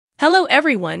Hello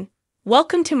everyone,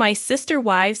 welcome to my Sister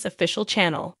Wives official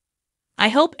channel. I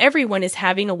hope everyone is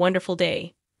having a wonderful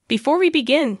day. Before we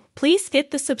begin, please hit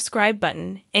the subscribe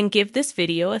button and give this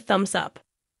video a thumbs up.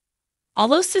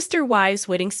 Although Sister Wives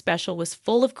Wedding Special was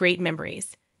full of great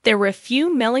memories, there were a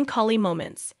few melancholy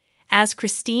moments. As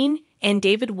Christine and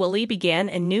David Woolley began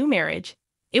a new marriage,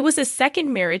 it was a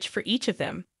second marriage for each of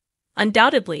them.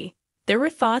 Undoubtedly, there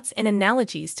were thoughts and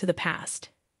analogies to the past.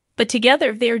 But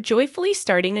together they are joyfully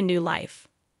starting a new life.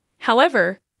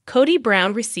 However, Kody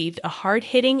Brown received a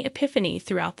hard-hitting epiphany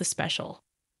throughout the special.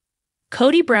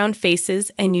 Kody Brown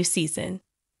faces a new season.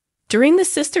 During the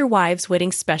Sister Wives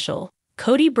Wedding Special,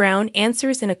 Kody Brown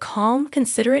answers in a calm,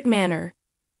 considerate manner.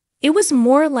 It was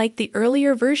more like the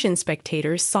earlier version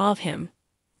spectators saw of him.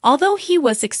 Although he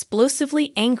was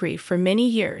explosively angry for many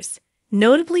years,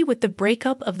 notably with the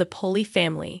breakup of the Poly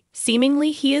family,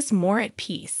 seemingly he is more at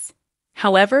peace.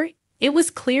 However, it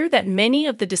was clear that many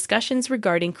of the discussions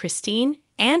regarding Christine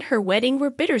and her wedding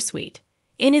were bittersweet.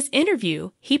 In his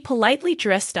interview, he politely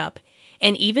dressed up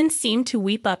and even seemed to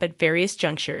weep up at various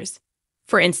junctures.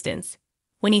 For instance,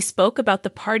 when he spoke about the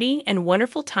party and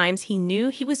wonderful times he knew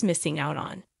he was missing out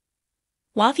on.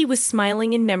 While he was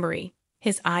smiling in memory,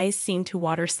 his eyes seemed to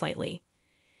water slightly.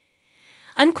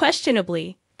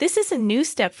 Unquestionably, this is a new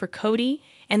step for Kody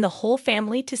and the whole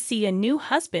family to see a new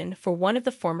husband for one of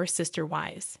the former sister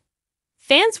wives.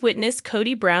 Fans witnessed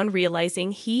Kody Brown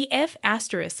realizing he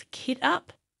kid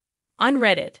up. On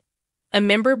Reddit, a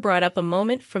member brought up a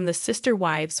moment from the Sister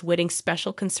Wives Wedding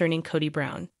Special concerning Kody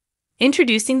Brown.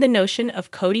 Introducing the notion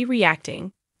of Kody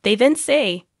reacting, they then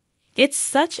say, "It's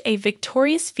such a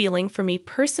victorious feeling for me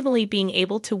personally being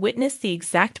able to witness the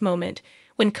exact moment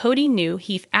when Kody knew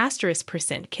he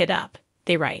kid up,"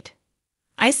 they write.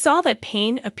 "I saw that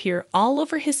pain appear all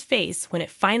over his face when it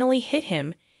finally hit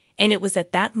him, and it was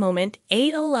at that moment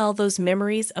those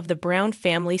memories of the Brown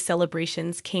family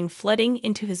celebrations came flooding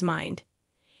into his mind.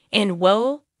 And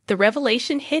whoa, the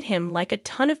revelation hit him like a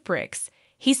ton of bricks.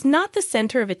 He's not the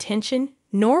center of attention,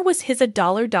 nor was his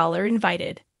 $1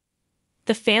 invited.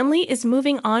 The family is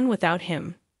moving on without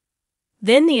him."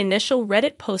 Then the initial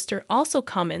Reddit poster also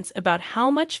comments about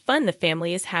how much fun the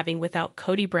family is having without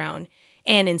Kody Brown,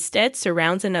 and instead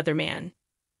surrounds another man.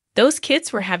 "Those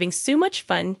kids were having so much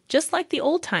fun, just like the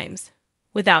old times,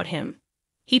 without him.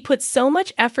 He put so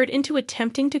much effort into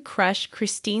attempting to crush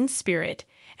Christine's spirit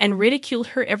and ridiculed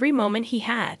her every moment he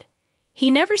had. He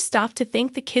never stopped to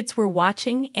think the kids were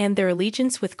watching, and their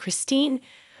allegiance with Christine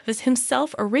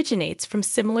himself originates from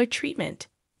similar treatment."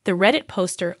 The Reddit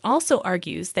poster also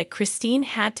argues that Christine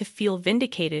had to feel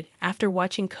vindicated after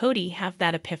watching Kody have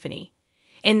that epiphany,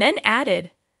 and then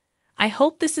added, "I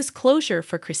hope this is closure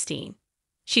for Christine.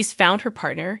 She's found her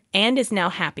partner and is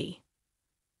now happy."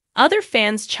 Other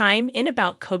fans chime in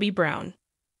about Kody Brown.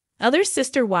 Other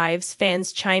Sister Wives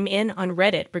fans chime in on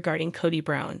Reddit regarding Kody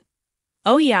Brown.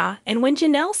 "Oh yeah, and when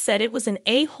Janelle said it was an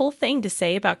a-hole thing to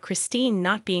say about Christine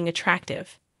not being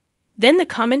attractive." Then the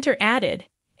commenter added,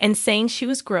 "and saying she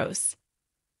was gross."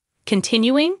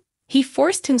 Continuing, "He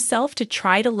forced himself to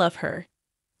try to love her."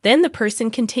 Then the person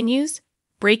continues,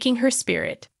 "breaking her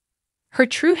spirit. Her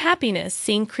true happiness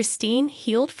seeing Christine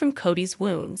healed from Kody's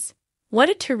wounds." What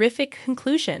a terrific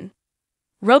conclusion.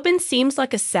 Robin seems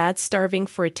like a sad starving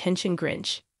for attention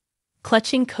Grinch,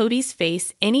 clutching Kody's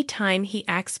face any time he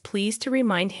acts pleased to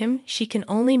remind him she can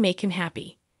only make him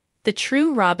happy. The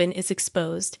true Robin is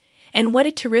exposed, and what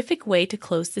a terrific way to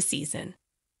close the season.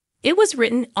 It was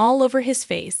written all over his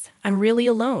face, "I'm really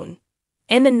alone."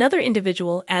 And another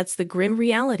individual adds the grim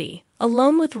reality,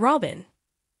 "alone with Robin."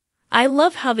 I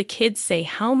love how the kids say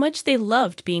how much they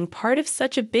loved being part of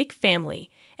such a big family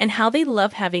and how they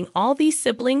love having all these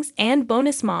siblings and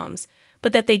bonus moms,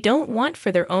 but that they don't want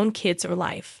for their own kids or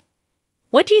life.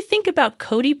 What do you think about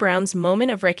Kody Brown's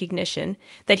moment of recognition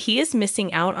that he is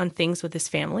missing out on things with his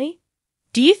family?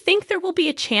 Do you think there will be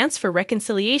a chance for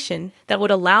reconciliation that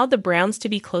would allow the Browns to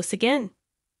be close again?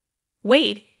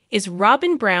 Wait, is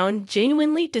Robin Brown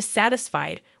genuinely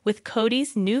dissatisfied with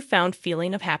Kody's newfound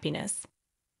feeling of happiness?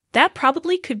 That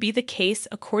probably could be the case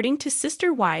according to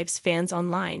Sister Wives fans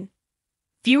online.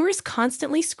 Viewers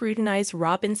constantly scrutinize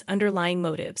Robin's underlying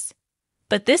motives.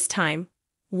 But this time,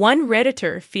 one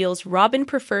Redditor feels Robin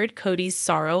preferred Kody's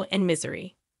sorrow and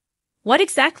misery. What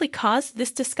exactly caused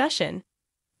this discussion?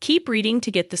 Keep reading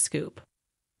to get the scoop.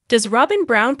 Does Robin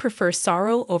Brown prefer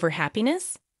sorrow over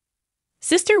happiness?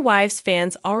 Sister Wives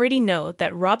fans already know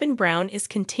that Robin Brown is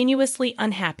continuously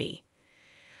unhappy.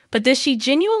 But does she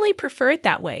genuinely prefer it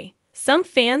that way? Some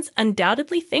fans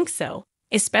undoubtedly think so,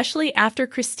 especially after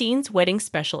Christine's wedding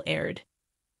special aired.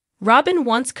 Robin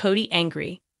wants Kody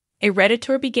angry, A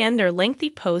Redditor began their lengthy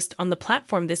post on the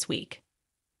platform this week.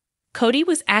 Kody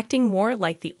was acting more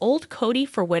like the old Kody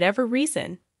for whatever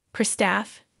reason.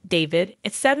 Kristaff, David,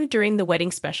 etc. during the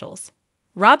wedding specials.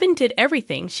 Robyn did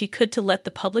everything she could to let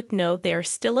the public know they are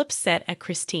still upset at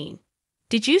Christine.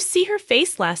 Did you see her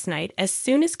face last night as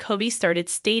soon as Kody started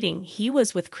stating he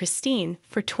was with Christine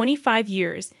for 25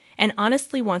 years and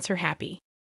honestly wants her happy?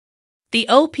 The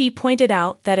OP pointed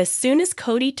out that as soon as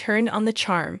Kody turned on the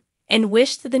charm and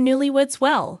wished the newlyweds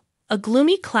well, a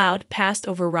gloomy cloud passed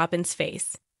over Robyn's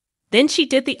face. Then she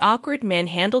did the awkward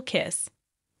manhandle kiss.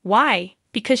 Why?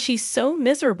 Because she's so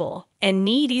miserable and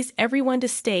needs everyone to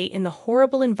stay in the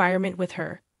horrible environment with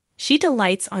her. She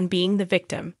delights on being the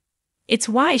victim. It's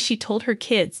why she told her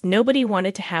kids nobody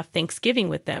wanted to have Thanksgiving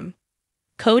with them.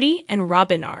 Kody and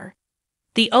Robyn are.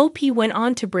 The OP went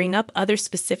on to bring up other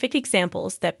specific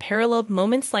examples that paralleled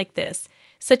moments like this,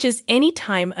 such as any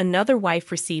time another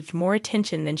wife received more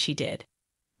attention than she did.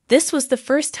 This was the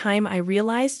first time I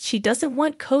realized she doesn't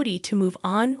want Kody to move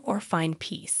on or find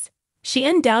peace. She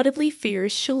undoubtedly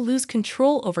fears she'll lose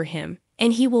control over him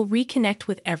and he will reconnect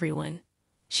with everyone.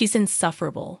 She's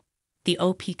insufferable, the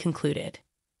OP concluded.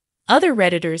 Other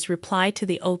Redditors replied to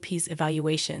the OP's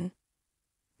evaluation.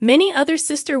 Many other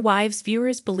Sister Wives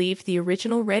viewers believe the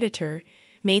original Redditor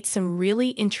made some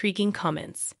really intriguing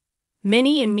comments.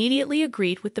 Many immediately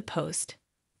agreed with the post.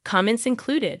 Comments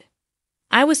included,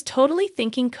 "I was totally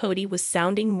thinking Kody was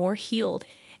sounding more healed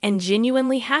and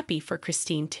genuinely happy for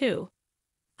Christine too.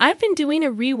 I've been doing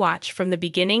a rewatch from the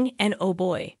beginning and oh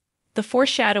boy, the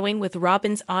foreshadowing with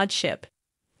Robyn's odd ship.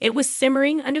 It was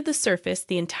simmering under the surface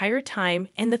the entire time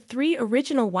and the three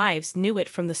original wives knew it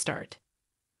from the start.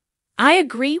 I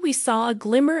agree we saw a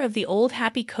glimmer of the old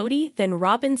happy Kody, then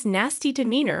Robyn's nasty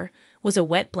demeanor was a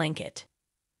wet blanket.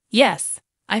 Yes,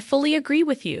 I fully agree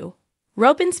with you.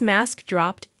 Robyn's mask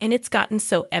dropped and it's gotten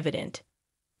so evident.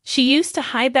 She used to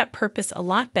hide that purpose a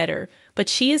lot better, but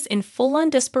she is in full-on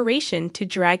desperation to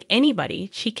drag anybody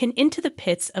she can into the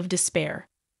pits of despair.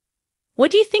 What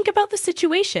do you think about the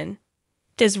situation?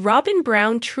 Does Robyn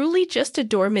Brown truly just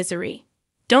adore misery?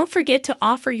 Don't forget to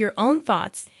offer your own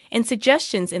thoughts and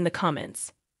suggestions in the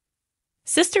comments.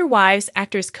 Sister Wives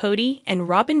actors Kody and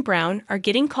Robyn Brown are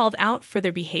getting called out for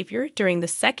their behavior during the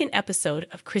second episode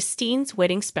of Christine's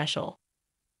wedding special.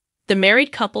 The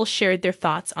married couple shared their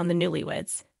thoughts on the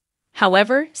newlyweds.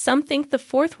 However, some think the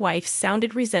fourth wife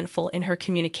sounded resentful in her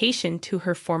communication to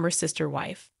her former sister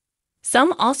wife.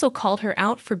 Some also called her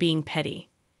out for being petty.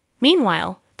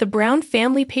 Meanwhile, the Brown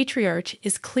family patriarch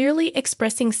is clearly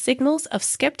expressing signals of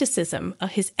skepticism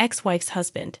of his ex-wife's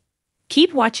husband.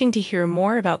 Keep watching to hear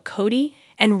more about Kody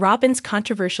and Robyn's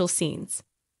controversial scenes.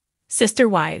 Sister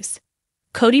Wives.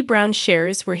 Kody Brown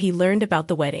shares where he learned about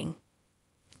the wedding.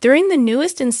 During the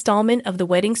newest installment of the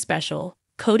wedding special,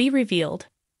 Kody revealed,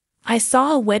 "I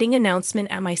saw a wedding announcement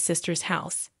at my sister's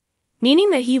house," meaning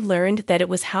that he learned that it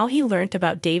was how he learned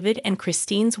about David and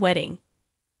Christine's wedding.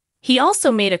 He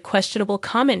also made a questionable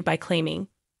comment by claiming,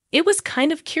 "It was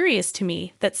kind of curious to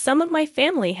me that some of my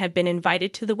family had been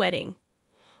invited to the wedding,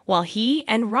 while he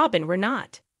and Robyn were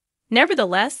not."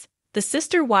 Nevertheless, the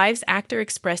Sister Wives actor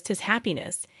expressed his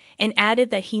happiness and added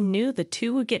that he knew the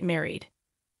two would get married.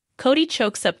 Kody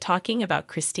chokes up talking about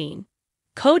Christine.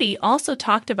 Kody also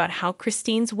talked about how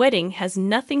Christine's wedding has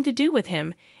nothing to do with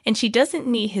him and she doesn't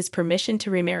need his permission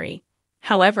to remarry.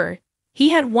 However, he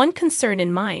had one concern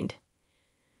in mind.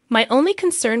 "My only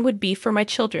concern would be for my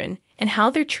children and how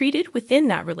they're treated within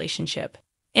that relationship.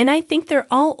 And I think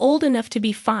they're all old enough to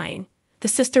be fine," the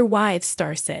Sister Wives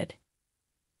star said.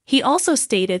 He also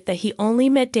stated that he only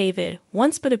met David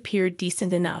once but appeared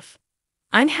decent enough.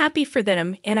 "I'm happy for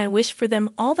them and I wish for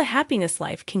them all the happiness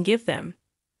life can give them.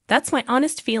 That's my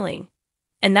honest feeling.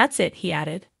 And that's it," he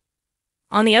added.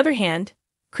 On the other hand,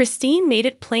 Christine made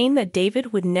it plain that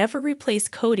David would never replace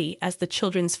Kody as the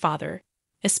children's father,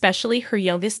 especially her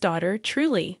youngest daughter,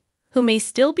 Truly, who may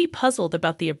still be puzzled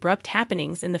about the abrupt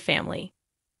happenings in the family.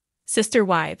 Sister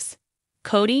Wives.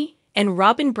 Kody and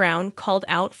Robyn Brown called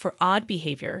out for odd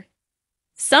behavior.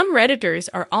 Some Redditors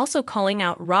are also calling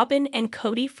out Robyn and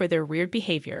Kody for their weird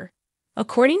behavior.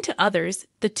 According to others,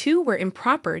 the two were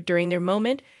improper during their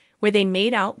moment where they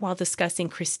made out while discussing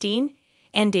Christine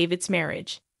and David's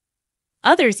marriage.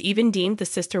 Others even deemed the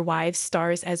Sister Wives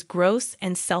stars as gross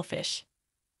and selfish.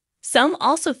 Some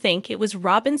also think it was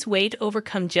Robyn's way to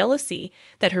overcome jealousy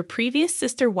that her previous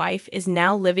sister wife is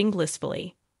now living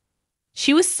blissfully.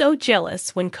 She was so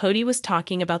jealous when Kody was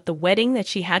talking about the wedding that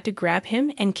she had to grab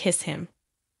him and kiss him.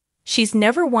 She's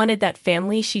never wanted that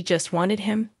family, she just wanted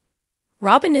him.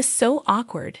 Robyn is so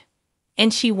awkward.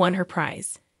 And she won her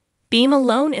prize. Being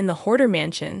alone in the hoarder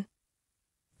mansion.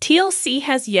 TLC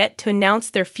has yet to announce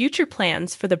their future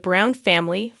plans for the Brown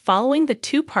family following the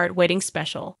two-part wedding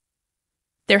special.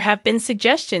 There have been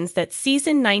suggestions that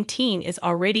season 19 is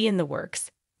already in the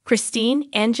works. Christine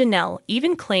and Janelle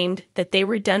even claimed that they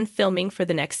were done filming for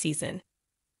the next season.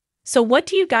 So what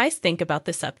do you guys think about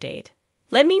this update?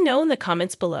 Let me know in the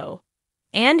comments below.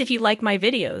 And if you like my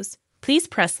videos, please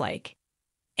press like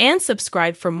and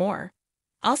subscribe for more.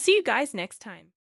 I'll see you guys next time.